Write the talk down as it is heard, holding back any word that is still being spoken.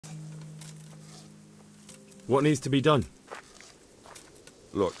What needs to be done?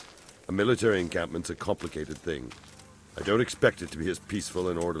 Look, a military encampment's a complicated thing. I don't expect it to be as peaceful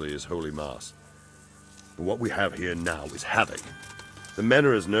and orderly as Holy Mass. But what we have here now is havoc. The men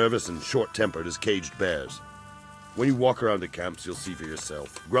are as nervous and short-tempered as caged bears. When you walk around the camps, you'll see for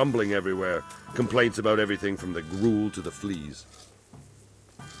yourself. Grumbling everywhere, complaints about everything from the gruel to the fleas.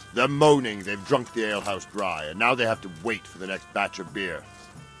 They're moaning they've drunk the alehouse dry, and now they have to wait for the next batch of beer.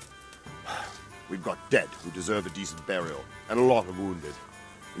 We've got dead who deserve a decent burial, and a lot of wounded,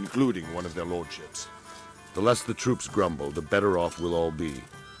 including one of their lordships. The less the troops grumble, the better off we'll all be.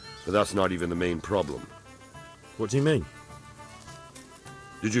 But that's not even the main problem. What do you mean?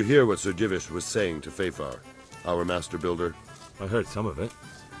 Did you hear what Sir Divish was saying to Feyfar, our master builder? I heard some of it.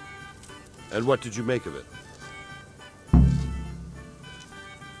 And what did you make of it?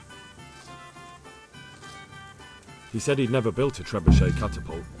 He said he'd never built a trebuchet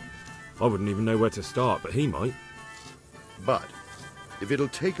catapult. I wouldn't even know where to start, but he might. But, if it'll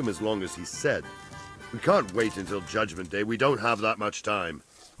take him as long as he said, we can't wait until Judgment Day. We don't have that much time.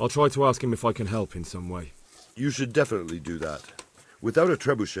 I'll try to ask him if I can help in some way. You should definitely do that. Without a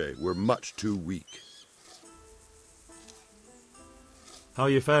trebuchet, we're much too weak. How are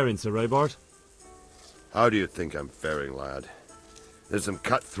you faring, Sir Robard? How do you think I'm faring, lad? There's some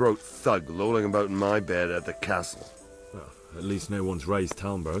cutthroat thug lolling about in my bed at the castle. Well, at least no one's raised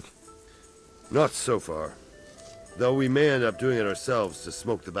Talmberger. Not so far. Though we may end up doing it ourselves to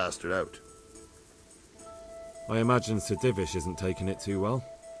smoke the bastard out. I imagine Sir Divish isn't taking it too well.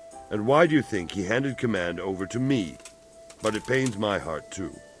 And why do you think he handed command over to me? But it pains my heart,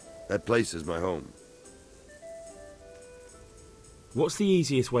 too. That place is my home. What's the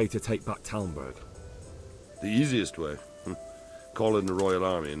easiest way to take back Talmberger? The easiest way? Call in the Royal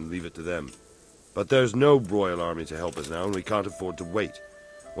Army and leave it to them. But there's no Royal Army to help us now, and we can't afford to wait.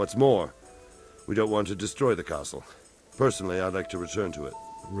 What's more, we don't want to destroy the castle. Personally, I'd like to return to it.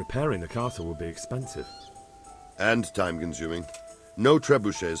 Repairing the castle would be expensive. And time-consuming. No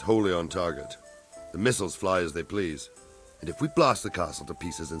trebuchet is wholly on target. The missiles fly as they please. And if we blast the castle to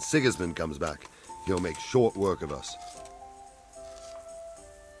pieces and Sigismund comes back, he'll make short work of us.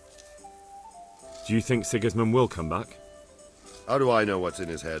 Do you think Sigismund will come back? How do I know what's in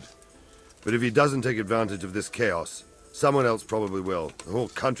his head? But if he doesn't take advantage of this chaos, someone else probably will. The whole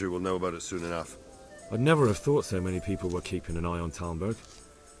country will know about it soon enough. I'd never have thought so many people were keeping an eye on Talmberger.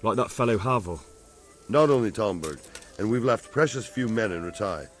 Like that fellow Havel. Not only Talmberger, and we've left precious few men in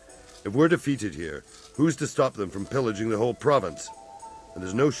Retaille. If we're defeated here, who's to stop them from pillaging the whole province? And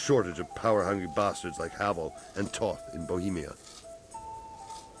there's no shortage of power-hungry bastards like Havel and Toth in Bohemia.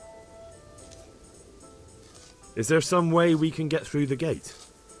 Is there some way we can get through the gate?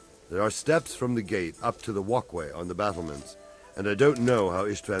 There are steps from the gate up to the walkway on the battlements, and I don't know how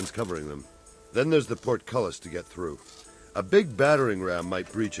Istvan's covering them. Then there's the portcullis to get through. A big battering ram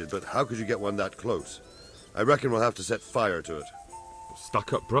might breach it, but how could you get one that close? I reckon we'll have to set fire to it.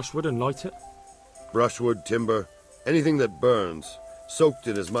 Stack up brushwood and light it? Brushwood, timber, anything that burns, soaked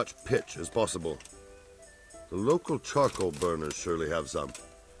in as much pitch as possible. The local charcoal burners surely have some.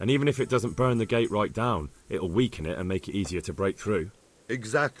 And even if it doesn't burn the gate right down, it'll weaken it and make it easier to break through.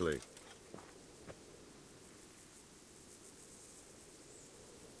 Exactly.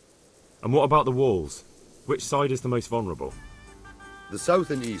 And what about the walls? Which side is the most vulnerable? The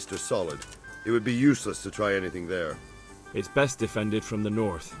south and east are solid. It would be useless to try anything there. It's best defended from the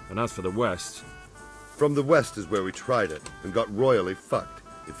north, and as for the west... From the west is where we tried it, and got royally fucked,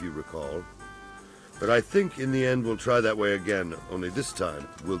 if you recall. But I think in the end we'll try that way again, only this time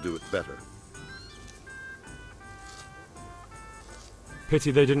we'll do it better. Pity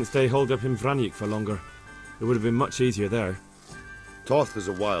they didn't stay holed up in Vranic for longer. It would have been much easier there. Toth is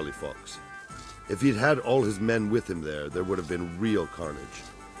a wily fox. If he'd had all his men with him there would have been real carnage.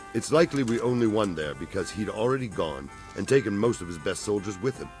 It's likely we only won there because he'd already gone and taken most of his best soldiers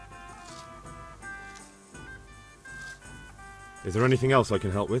with him. Is there anything else I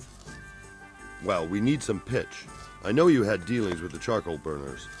can help with? Well, we need some pitch. I know you had dealings with the charcoal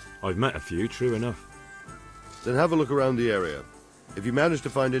burners. I've met a few, true enough. Then have a look around the area. If you manage to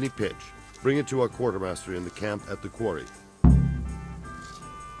find any pitch, bring it to our quartermaster in the camp at the quarry.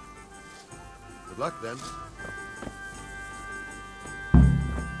 Good luck, then.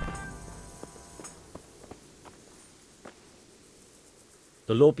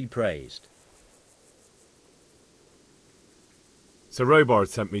 The Lord be praised. Sir Robard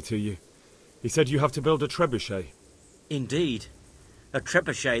sent me to you. He said you have to build a trebuchet. Indeed. A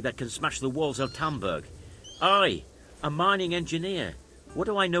trebuchet that can smash the walls of Talmberger. I, a mining engineer. What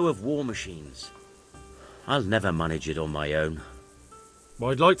do I know of war machines? I'll never manage it on my own.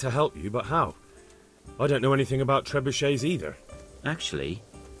 Well, I'd like to help you, but how? I don't know anything about trebuchets either. Actually,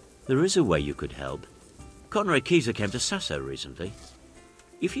 there is a way you could help. Conrad Kieser came to Sasso recently.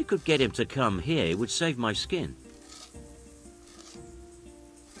 If you could get him to come here, it would save my skin.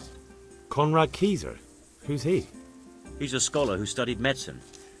 Conrad Kieser? Who's he? He's a scholar who studied medicine,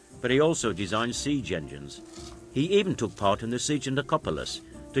 but he also designed siege engines. He even took part in the siege of Nicopolis,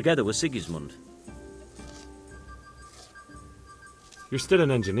 together with Sigismund. You're still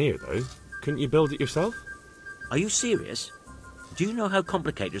an engineer, though. Couldn't you build it yourself? Are you serious? Do you know how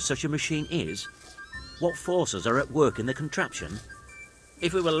complicated such a machine is? What forces are at work in the contraption?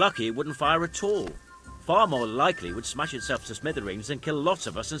 If we were lucky, it wouldn't fire at all. Far more likely it would smash itself to smithereens and kill lots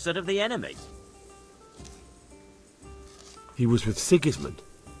of us instead of the enemy. He was with Sigismund.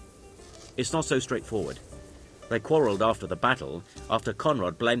 It's not so straightforward. They quarrelled after the battle, after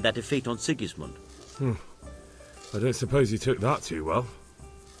Conrad blamed their defeat on Sigismund. I don't suppose he took that too well.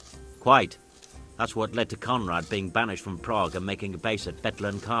 Quite. That's what led to Conrad being banished from Prague and making a base at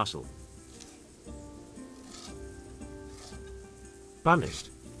Bethlen Castle. Banished?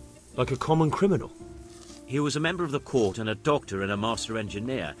 Like a common criminal? He was a member of the court and a doctor and a master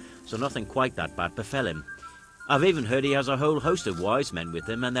engineer, so nothing quite that bad befell him. I've even heard he has a whole host of wise men with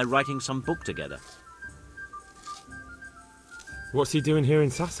him and they're writing some book together. What's he doing here in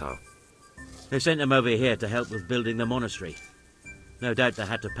Sassau? They sent him over here to help with building the monastery. No doubt they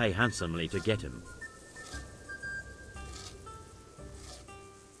had to pay handsomely to get him.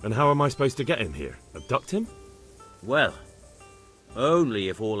 And how am I supposed to get him here? Abduct him? Well, only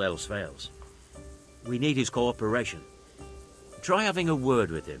if all else fails. We need his cooperation. Try having a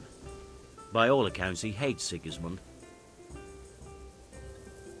word with him. By all accounts, he hates Sigismund.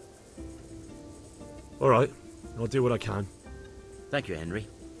 All right, I'll do what I can. Thank you, Henry.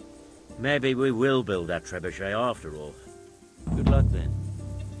 Maybe we will build that trebuchet after all. Good luck then.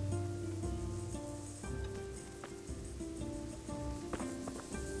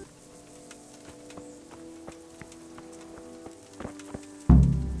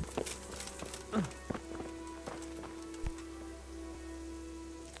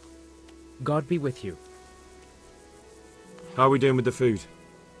 God be with you. How are we doing with the food?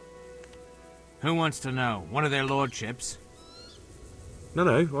 Who wants to know? One of their lordships?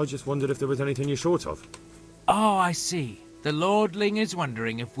 No, I just wondered if there was anything you're short of. Oh, I see. The lordling is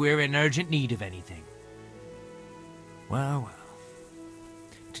wondering if we're in urgent need of anything. Well.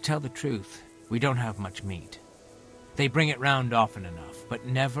 To tell the truth, we don't have much meat. They bring it round often enough, but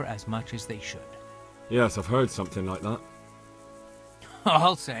never as much as they should. Yes, I've heard something like that.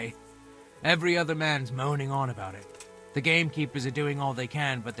 I'll say. Every other man's moaning on about it. The gamekeepers are doing all they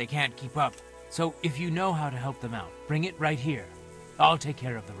can, but they can't keep up. So if you know how to help them out, bring it right here. I'll take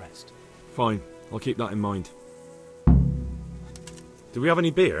care of the rest. Fine, I'll keep that in mind. Do we have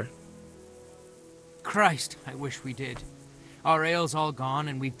any beer? Christ, I wish we did. Our ale's all gone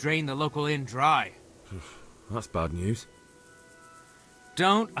and we've drained the local inn dry. That's bad news.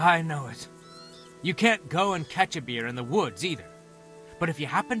 Don't I know it. You can't go and catch a beer in the woods either. But if you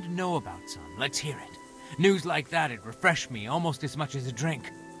happen to know about some, let's hear it. News like that'd refresh me almost as much as a drink.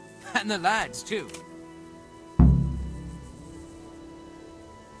 And the lads, too.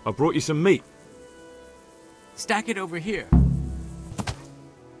 I brought you some meat. Stack it over here.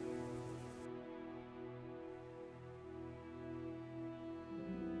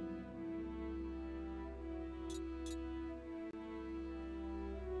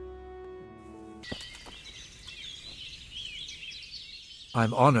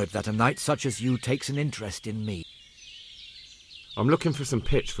 I'm honored that a knight such as you takes an interest in me. I'm looking for some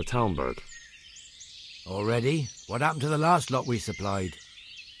pitch for Talmberger. Already? What happened to the last lot we supplied?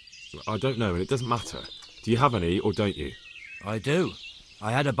 I don't know, and it doesn't matter. Do you have any, or don't you? I do.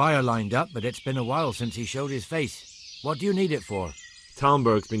 I had a buyer lined up, but it's been a while since he showed his face. What do you need it for?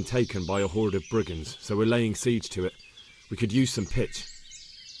 Talmberg's been taken by a horde of brigands, so we're laying siege to it. We could use some pitch.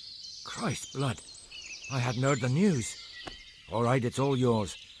 Christ blood. I hadn't heard the news. All right, it's all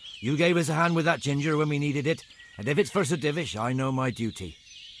yours. You gave us a hand with that ginger when we needed it, and if it's for Sir Divish, I know my duty.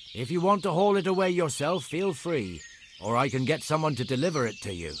 If you want to haul it away yourself, feel free, or I can get someone to deliver it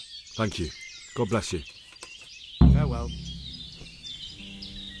to you. Thank you. God bless you. Farewell.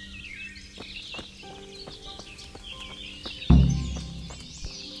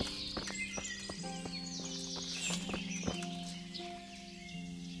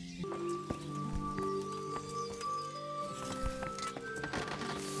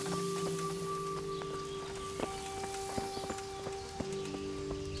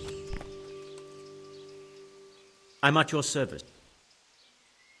 I'm at your service.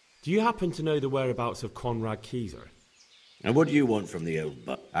 Do you happen to know the whereabouts of Conrad Kieser? And what do you want from the old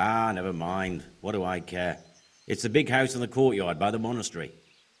buck? Ah, never mind. What do I care? It's the big house in the courtyard by the monastery.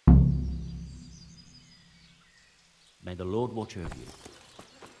 May the Lord watch over you.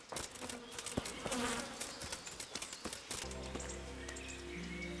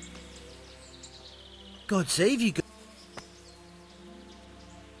 God save you.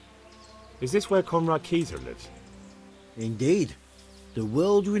 Is this where Conrad Kaiser lives? Indeed. The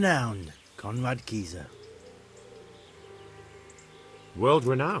world-renowned Conrad Kaiser.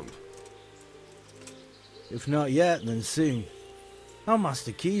 World-renowned? If not yet, then soon. Our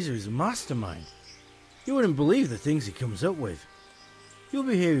Master Kaiser is a mastermind. You wouldn't believe the things he comes up with. You'll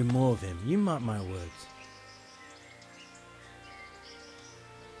be hearing more of him, you mark my words.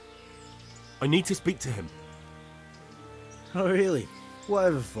 I need to speak to him. Oh really?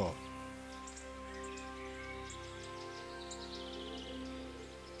 Whatever for?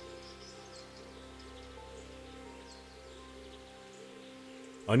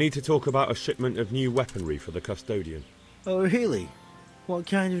 I need to talk about a shipment of new weaponry for the custodian. Oh really? What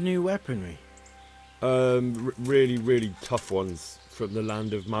kind of new weaponry? Really tough ones from the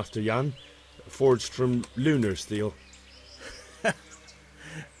land of Master Jan, forged from lunar steel.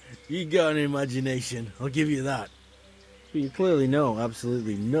 You got an imagination, I'll give you that. But you clearly know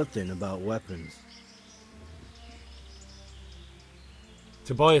absolutely nothing about weapons.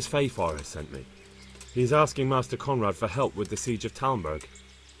 Tobias Feyfar has sent me. He's asking Master Conrad for help with the siege of Talmberger.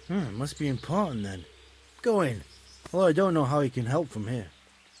 It must be important then. Go in. Although I don't know how he can help from here.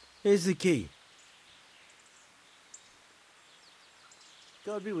 Here's the key.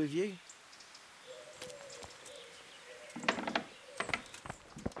 God be with you.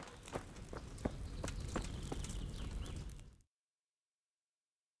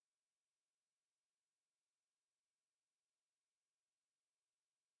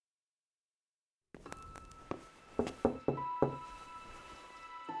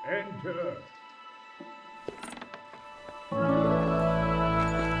 Enter.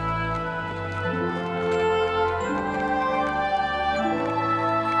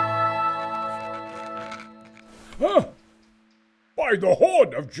 Huh? By the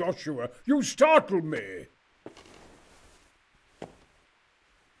horn of Joshua, you startle me.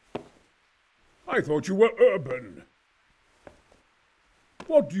 I thought you were urban.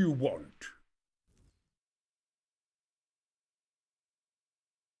 What do you want?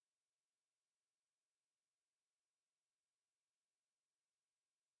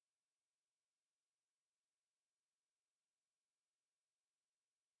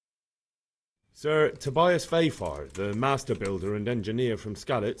 Sir Tobias Feyfar, the master builder and engineer from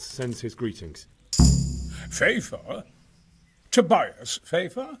Skalitz, sends his greetings. Feyfar? Tobias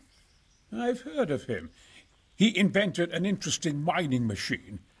Feyfar? I've heard of him. He invented an interesting mining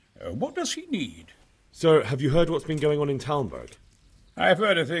machine. What does he need? Sir, have you heard what's been going on in Talmberger? I've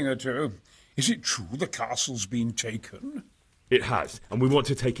heard a thing or two. Is it true the castle's been taken? It has, and we want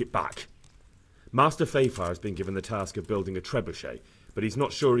to take it back. Master Feyfar has been given the task of building a trebuchet, but he's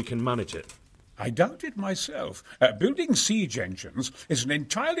not sure he can manage it. I doubt it myself. Building siege engines is an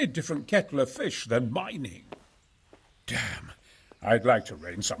entirely different kettle of fish than mining. Damn, I'd like to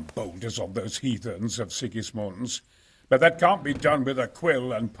rain some boulders on those heathens of Sigismund's. But that can't be done with a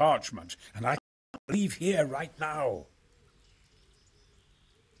quill and parchment, and I can't leave here right now.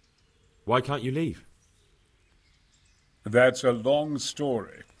 Why can't you leave? That's a long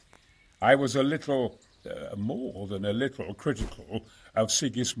story. I was a little, more than a little, critical of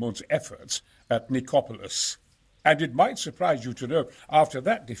Sigismund's efforts at Nicopolis. And it might surprise you to know, after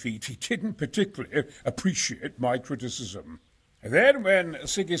that defeat, he didn't particularly appreciate my criticism. Then, when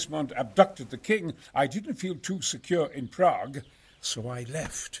Sigismund abducted the king, I didn't feel too secure in Prague, so I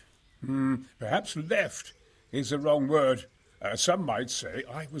left. Perhaps left is the wrong word. Some might say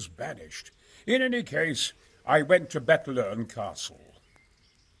I was banished. In any case, I went to Bettelern Castle.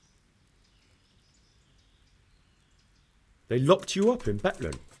 They locked you up in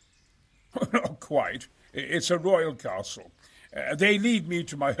Bettelern? Not quite. It's a royal castle. They leave me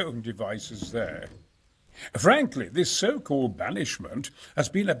to my own devices there. Frankly, this so-called banishment has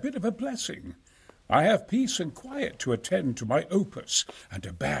been a bit of a blessing. I have peace and quiet to attend to my opus and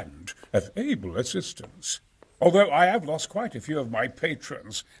a band of able assistants. Although I have lost quite a few of my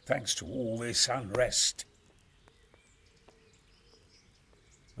patrons, thanks to all this unrest.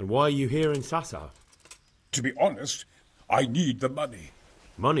 And why are you here in Sassa? To be honest, I need the money.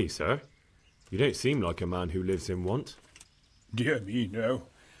 Money, sir? You don't seem like a man who lives in want. Dear me, no.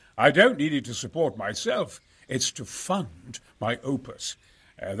 I don't need it to support myself. It's to fund my opus.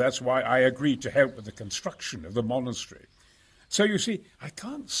 That's why I agreed to help with the construction of the monastery. So you see, I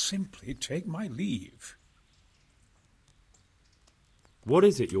can't simply take my leave. What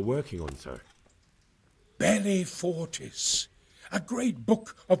is it you're working on, sir? Belli Fortis, a great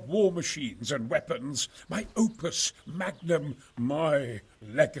book of war machines and weapons, my opus magnum, my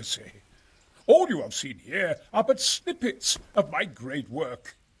legacy. All you have seen here are but snippets of my great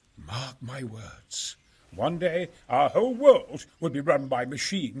work. Mark my words. One day our whole world will be run by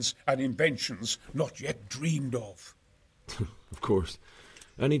machines and inventions not yet dreamed of. Of course.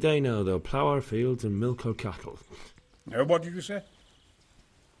 Any day now they'll plough our fields and milk our cattle. What did you say?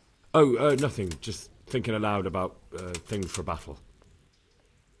 Oh, nothing. Just thinking aloud about things for battle.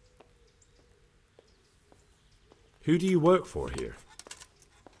 Who do you work for here?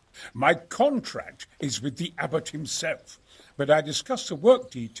 My contract is with the abbot himself, but I discuss the work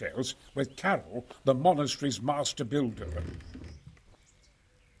details with Carol, the monastery's master builder.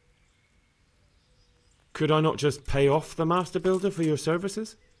 Could I not just pay off the master builder for your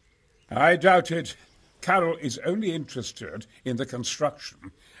services? I doubt it. Carol is only interested in the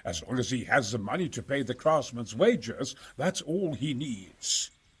construction. As long as he has the money to pay the craftsman's wages, that's all he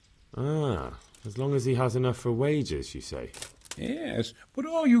needs. Ah, as long as he has enough for wages, you say? Yes, what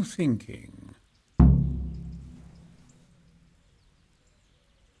are you thinking?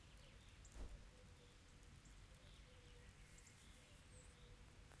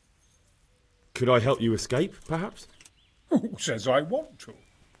 Could I help you escape, perhaps? Who says I want to?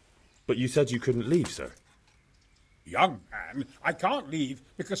 But you said you couldn't leave, sir. Young man, I can't leave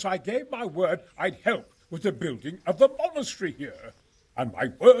because I gave my word I'd help with the building of the monastery here. And my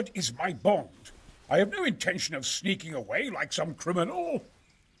word is my bond. I have no intention of sneaking away like some criminal.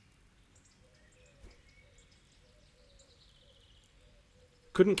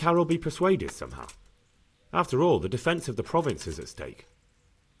 Couldn't Carol be persuaded somehow? After all, the defence of the province is at stake.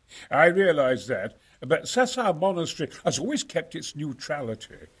 I realize that, but Sessar Monastery has always kept its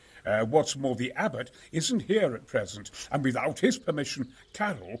neutrality. What's more, the abbot isn't here at present, and without his permission,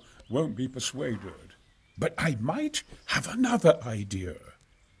 Carol won't be persuaded. But I might have another idea.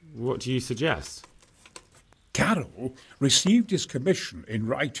 What do you suggest? Carol received his commission in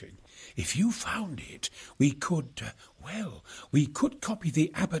writing. If you found it, we could copy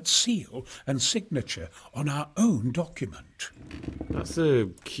the abbot's seal and signature on our own document. That's a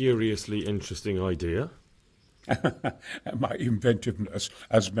curiously interesting idea. My inventiveness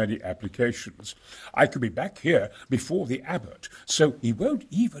has many applications. I could be back here before the abbot, so he won't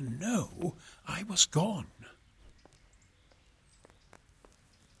even know I was gone.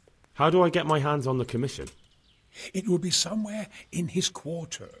 How do I get my hands on the commission? It will be somewhere in his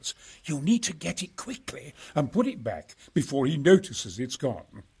quarters. You'll need to get it quickly and put it back before he notices it's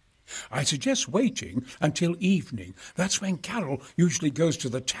gone. I suggest waiting until evening. That's when Carol usually goes to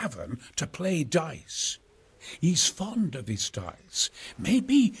the tavern to play dice. He's fond of his dice.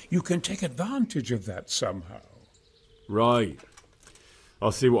 Maybe you can take advantage of that somehow. Right.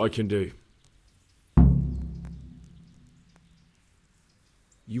 I'll see what I can do.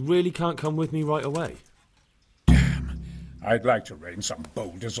 You really can't come with me right away? Damn. I'd like to rain some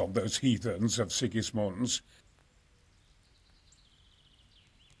boulders on those heathens of Sigismund's.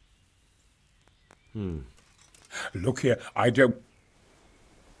 Look here, I don't...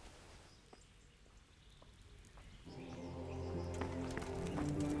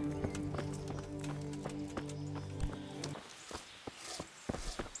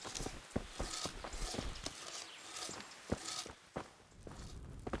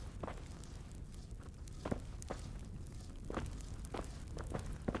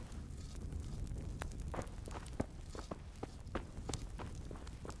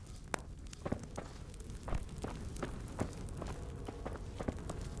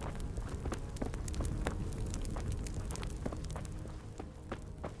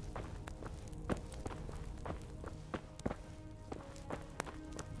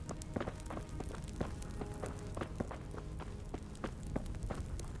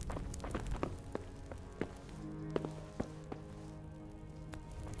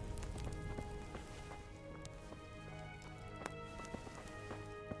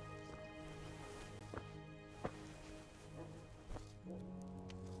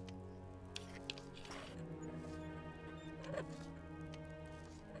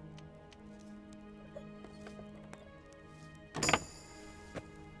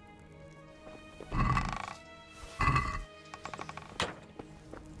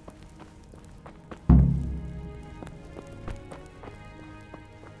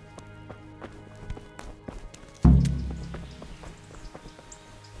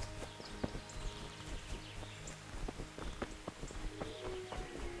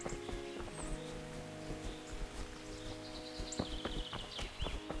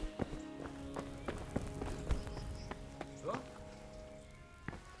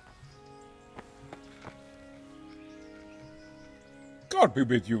 God be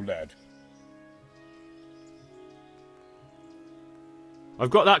with you, lad. I've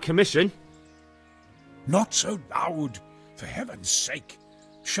got that commission. Not so loud, for heaven's sake.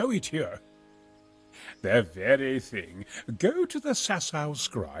 Show it here. The very thing. Go to the Sasau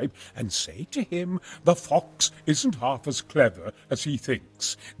scribe and say to him the fox isn't half as clever as he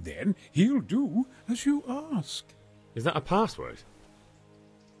thinks. Then he'll do as you ask. Is that a password?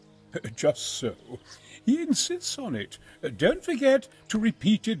 Just so. He insists on it. Don't forget to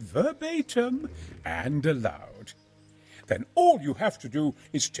repeat it verbatim and aloud. Then all you have to do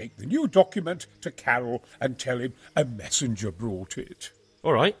is take the new document to Carol and tell him a messenger brought it.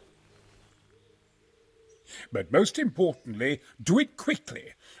 All right. But most importantly, do it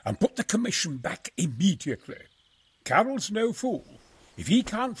quickly and put the commission back immediately. Carol's no fool. If he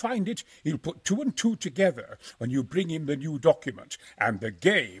can't find it, he'll put 2 and 2 together when you bring him the new document, and the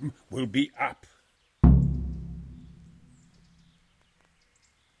game will be up.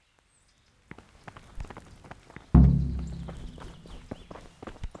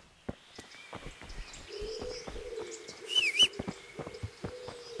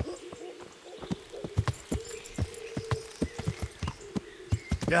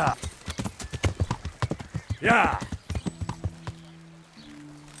 Yeah. Yeah.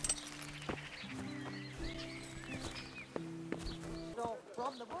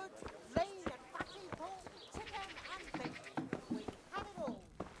 From the wood, lean and fatty pork, chicken and fish. We have it all.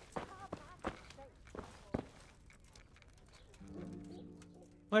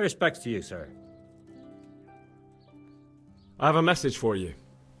 My respects to you, sir. I have a message for you.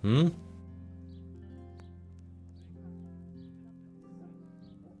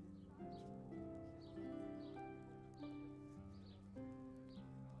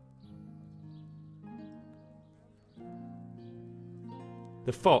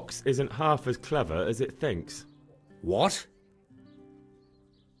 The fox isn't half as clever as it thinks. What?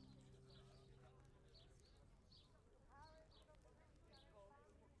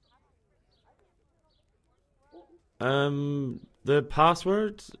 The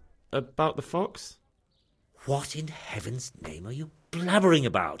password about the fox? What in heaven's name are you blabbering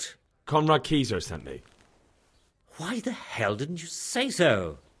about? Conrad Kieser sent me. Why the hell didn't you say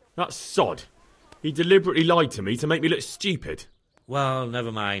so? That sod. He deliberately lied to me to make me look stupid. Well,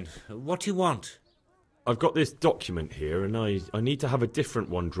 never mind. What do you want? I've got this document here, and I need to have a different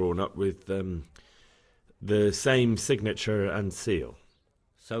one drawn up with the same signature and seal.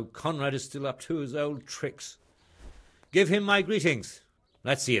 So Conrad is still up to his old tricks. Give him my greetings.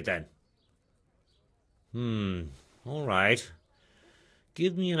 Let's see it then. All right.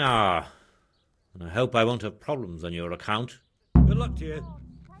 Give me an hour, and I hope I won't have problems on your account. Good luck to you.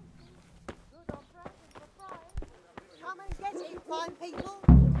 Come and get it, fine people.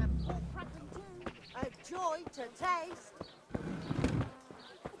 And pork crackling too. A joy to taste.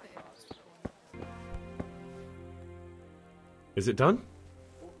 Is it done?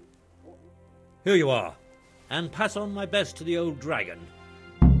 Here you are. And pass on my best to the old dragon.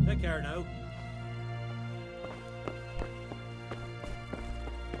 Take care now.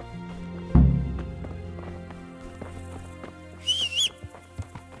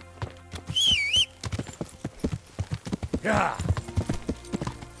 Yeah.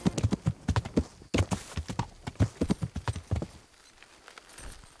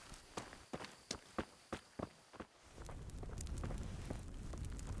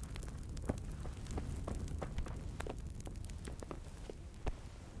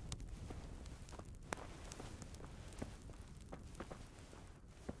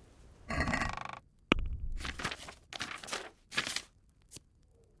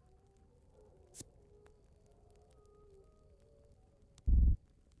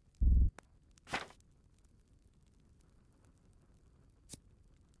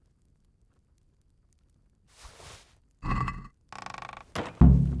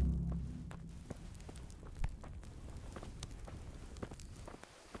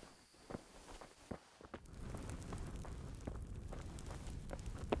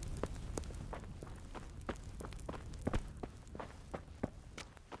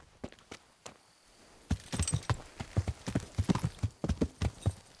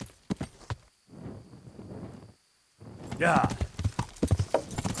 Yeah.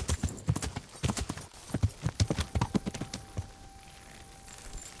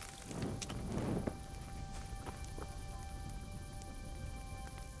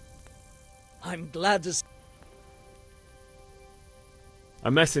 I'm glad to... A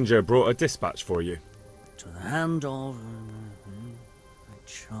messenger brought a dispatch for you. To the hand of... a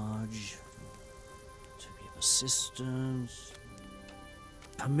charge... to give assistance...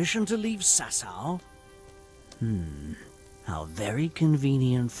 Permission to leave Sasau? How very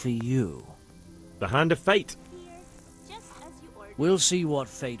convenient for you. The hand of fate. We'll see what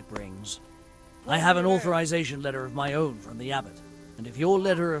fate brings. I have an authorization letter of my own from the abbot, and if your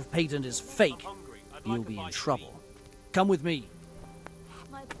letter of patent is fake, you'll be in trouble. Come with me.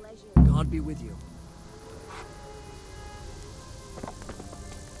 My pleasure. God be with you.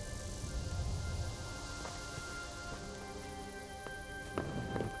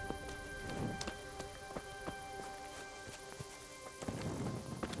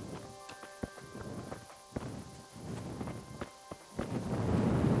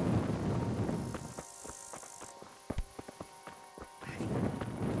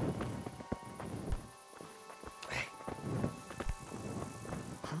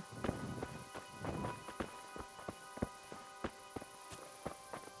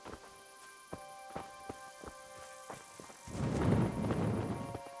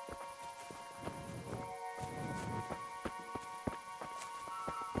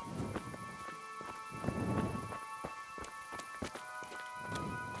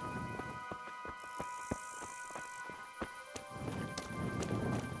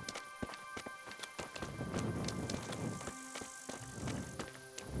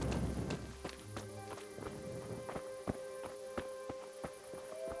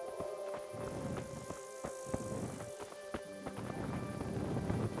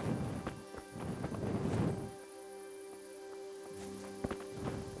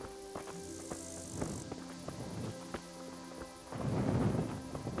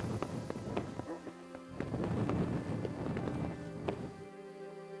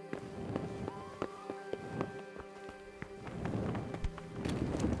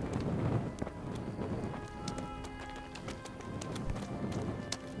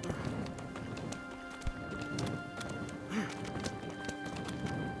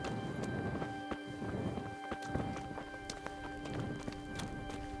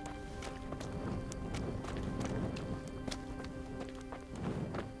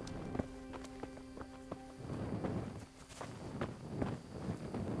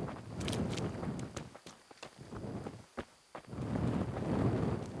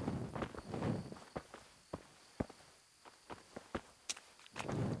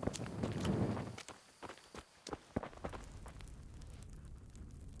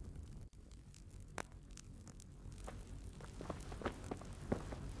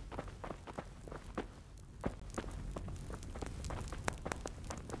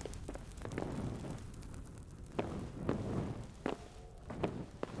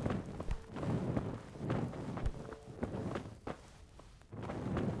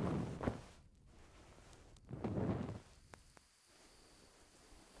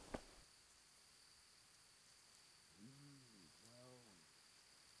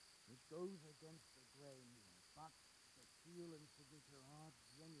 Goes against the grain, but the seal and signature are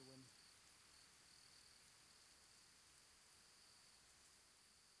genuine.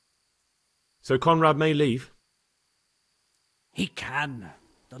 So Conrad may leave? He can.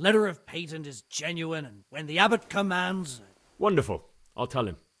 The letter of patent is genuine, and when the abbot commands... Wonderful. I'll tell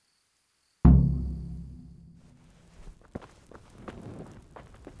him.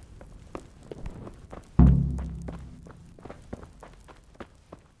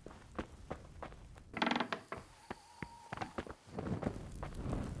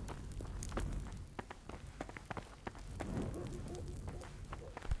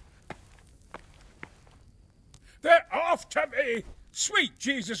 They're after me! Sweet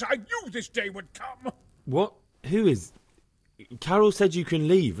Jesus, I knew this day would come! What? Who is... Carol said you can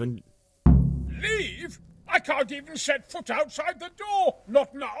leave and... Leave? I can't even set foot outside the door!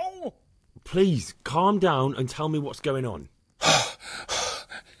 Not now! Please, calm down and tell me what's going on.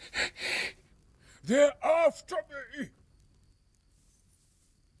 They're after me!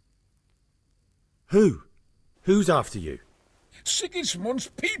 Who? Who's after you? Sigismund's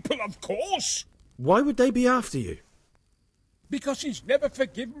people, of course! Why would they be after you? Because he's never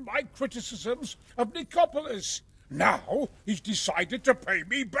forgiven my criticisms of Nicopolis. Now he's decided to pay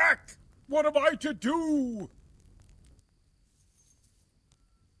me back. What am I to do?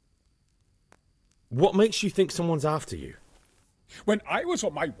 What makes you think someone's after you? When I was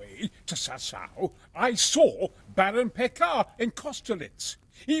on my way to Sassau, I saw Baron Pekar in Kostelitz.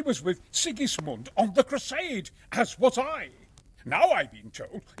 He was with Sigismund on the crusade, as was I. Now I've been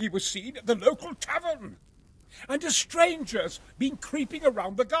told he was seen at the local tavern. And a stranger's been creeping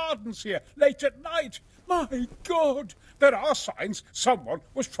around the gardens here late at night. My God, there are signs someone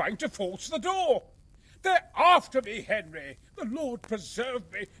was trying to force the door. They're after me, Henry. The Lord preserve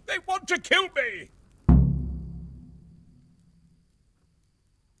me. They want to kill me.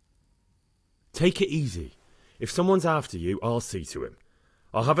 Take it easy. If someone's after you, I'll see to him.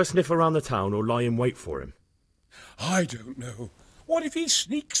 I'll have a sniff around the town or lie in wait for him. I don't know. What if he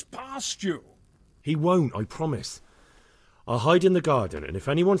sneaks past you? He won't, I promise. I'll hide in the garden, and if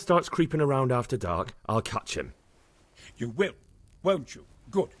anyone starts creeping around after dark, I'll catch him. You will, won't you?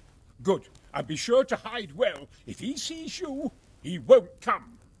 Good, good. And be sure to hide well. If he sees you, he won't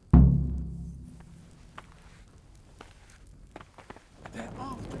come.